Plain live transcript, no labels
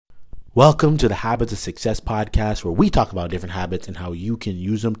Welcome to the Habits of Success podcast, where we talk about different habits and how you can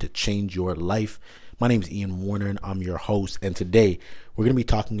use them to change your life. My name is Ian Warner and I'm your host. And today we're going to be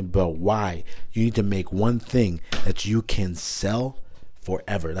talking about why you need to make one thing that you can sell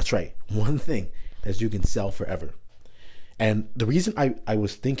forever. That's right. One thing that you can sell forever. And the reason I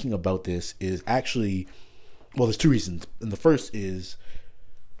was thinking about this is actually, well, there's two reasons. And the first is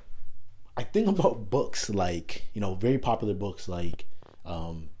I think about books like, very popular books like,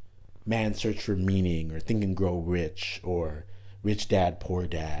 Man's Search for Meaning, or Think and Grow Rich, or Rich Dad, Poor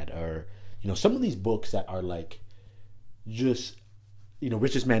Dad, or, some of these books that are like just,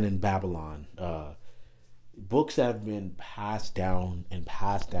 Richest Man in Babylon, books that have been passed down and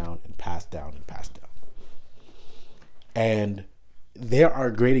passed down and passed down and passed down. And there are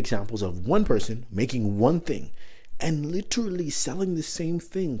great examples of one person making one thing and literally selling the same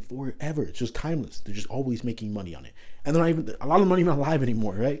thing forever. It's just timeless. They're just always making money on it. And they're not even, a lot of the money not alive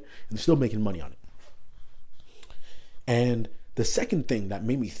anymore, right? And they're still making money on it. And the second thing that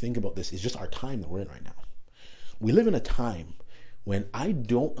made me think about this is just our time that we're in right now. We live in a time when I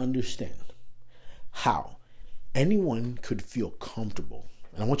don't understand how anyone could feel comfortable,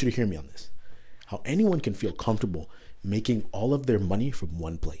 and I want you to hear me on this, how anyone can feel comfortable making all of their money from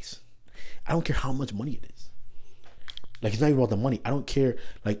one place. I don't care how much money it is. Like, it's not even about the money. I don't care.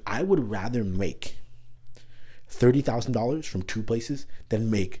 Like, I would rather make $30,000 from two places than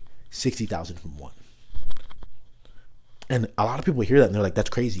make $60,000 from one. And a lot of people hear that and they're like,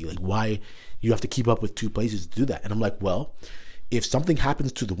 that's crazy. Like, why you have to keep up with two places to do that? And I'm like, well, if something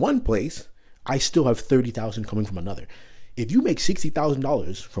happens to the one place, I still have $30,000 coming from another. If you make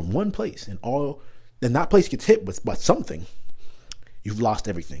 $60,000 from one place then that place gets hit with something, you've lost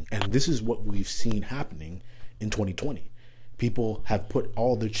everything. And this is what we've seen happening in 2020. People have put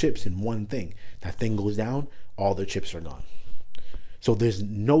all their chips in one thing. That thing goes down, all their chips are gone. So there's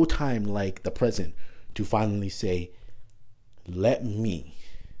no time like the present to finally say, let me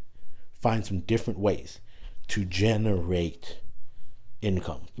find some different ways to generate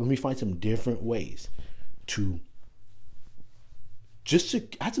income. Let me find some different ways to just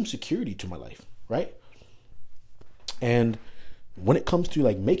add some security to my life, right? And when it comes to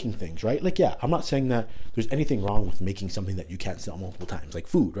like making things, right? Like, yeah, I'm not saying that there's anything wrong with making something that you can't sell multiple times, like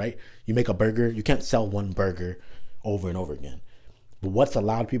food, right? You make a burger, you can't sell one burger over and over again. But what's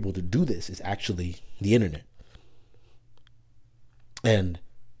allowed people to do this is actually the internet. And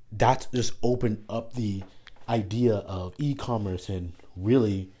that's just opened up the idea of e-commerce and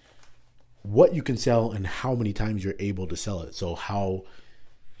really what you can sell and how many times you're able to sell it. So how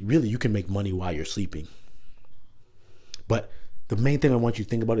really you can make money while you're sleeping. But the main thing I want you to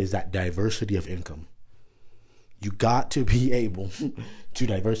think about is that diversity of income. You got to be able to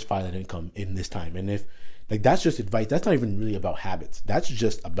diversify that income in this time. And if that's just advice, that's not even really about habits. That's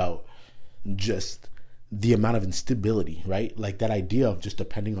just about just the amount of instability, right? Like that idea of just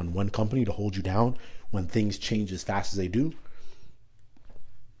depending on one company to hold you down when things change as fast as they do.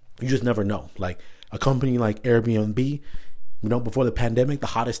 You just never know. Like a company like Airbnb, before the pandemic, the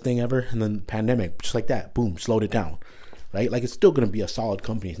hottest thing ever, and then the pandemic, just like that, boom, slowed it down. Right? Like it's still going to be a solid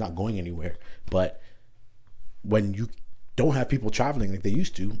company. It's not going anywhere. But when you don't have people traveling like they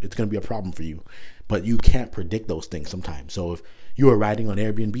used to, it's going to be a problem for you. But you can't predict those things sometimes. So if you were riding on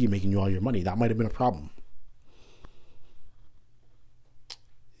Airbnb making you all your money, that might have been a problem.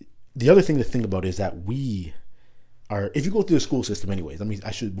 The other thing to think about is that if you go through the school system anyways,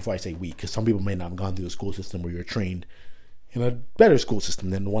 before I say we, because some people may not have gone through the school system where you're trained in a better school system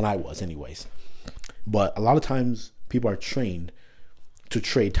than the one I was anyways. But a lot of times people are trained to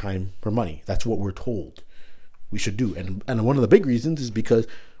trade time for money. That's what we're told we should do. And one of the big reasons is because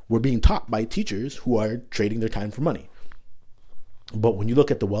we're being taught by teachers who are trading their time for money. But when you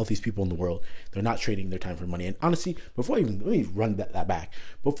look at the wealthiest people in the world, they're not trading their time for money. And honestly, let me run that back.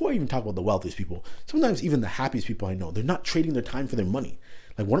 Before I even talk about the wealthiest people, sometimes even the happiest people I know, they're not trading their time for their money.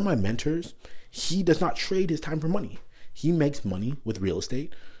 Like one of my mentors, he does not trade his time for money. He makes money with real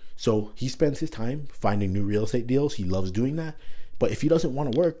estate. So he spends his time finding new real estate deals. He loves doing that. But if he doesn't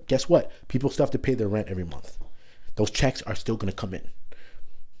want to work, guess what? People still have to pay their rent every month. Those checks are still going to come in.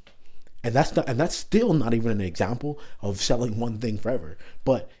 And that's still not even an example of selling one thing forever.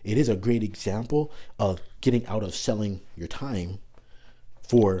 But it is a great example of getting out of selling your time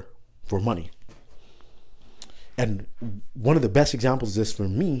for money. And one of the best examples of this for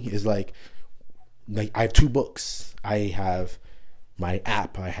me is like I have two books. I have my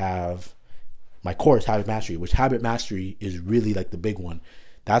app, I have my course, Habit Mastery, which Habit Mastery is really like the big one.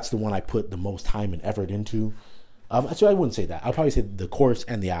 That's the one I put the most time and effort into. Actually, I wouldn't say that. I'll probably say the course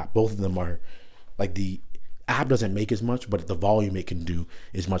and the app. Both of them are like the app doesn't make as much, but the volume it can do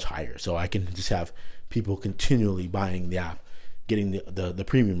is much higher. So I can just have people continually buying the app, getting the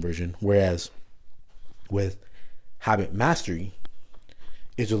premium version. Whereas with Habit Mastery,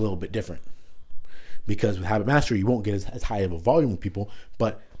 it's a little bit different. Because with Habit Mastery, you won't get as high of a volume of people,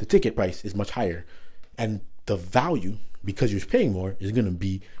 but the ticket price is much higher. And the value, because you're paying more, is going to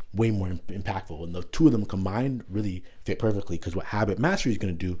be way more impactful. And the two of them combined really fit perfectly, because what Habit Mastery is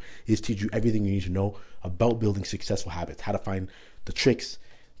going to do is teach you everything you need to know about building successful habits, how to find the tricks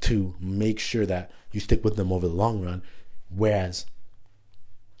to make sure that you stick with them over the long run. Whereas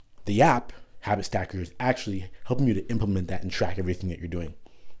the app, Habit Stacker, is actually helping you to implement that and track everything that you're doing.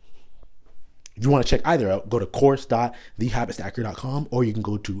 If you want to check either out, go to course.thehabitstacker.com, or you can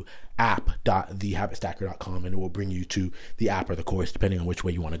go to app.thehabitstacker.com, and it will bring you to the app or the course, depending on which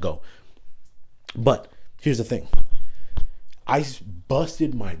way you want to go. But here's the thing. I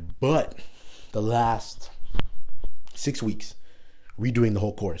busted my butt the last 6 weeks redoing the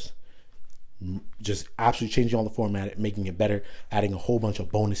whole course. Just absolutely changing all the format, making it better, adding a whole bunch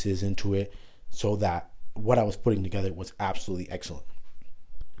of bonuses into it so that what I was putting together was absolutely excellent.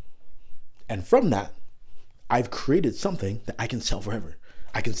 And from that, I've created something that I can sell forever.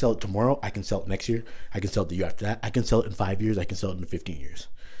 I can sell it tomorrow. I can sell it next year. I can sell it the year after that. I can sell it in 5 years. I can sell it in 15 years.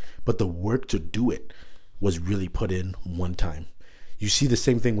 But the work to do it was really put in one time. You see the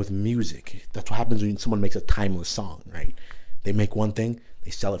same thing with music. That's what happens when someone makes a timeless song, right? They make one thing,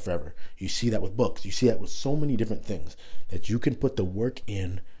 they sell it forever. You see that with books. You see that with so many different things, that you can put the work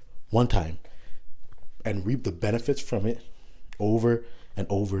in one time and reap the benefits from it over and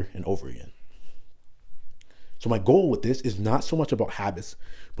over and over again. So my goal with this is not so much about habits,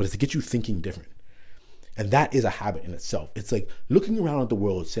 but it's to get you thinking different. And that is a habit in itself. It's like looking around at the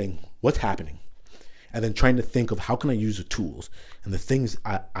world saying, what's happening? And then trying to think of how can I use the tools and the things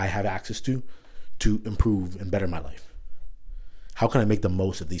I have access to improve and better my life. How can I make the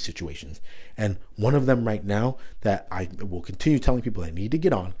most of these situations? And one of them right now that I will continue telling people I need to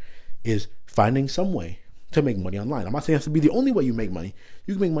get on is finding some way to make money online. I'm not saying it has to be the only way you make money.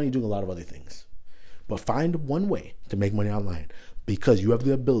 You can make money doing a lot of other things. But find one way to make money online, because you have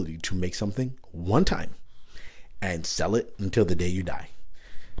the ability to make something one time and sell it until the day you die.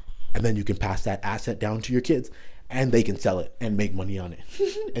 And then you can pass that asset down to your kids and they can sell it and make money on it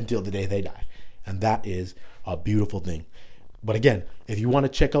until the day they die. And that is a beautiful thing. But again, if you want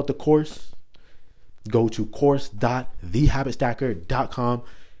to check out the course, go to course.thehabitstacker.com.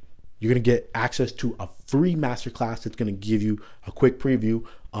 You're going to get access to a free masterclass that's going to give you a quick preview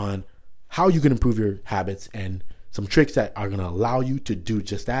on how you can improve your habits and some tricks that are going to allow you to do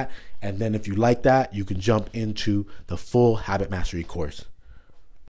just that. And then if you like that, you can jump into the full Habit Mastery course.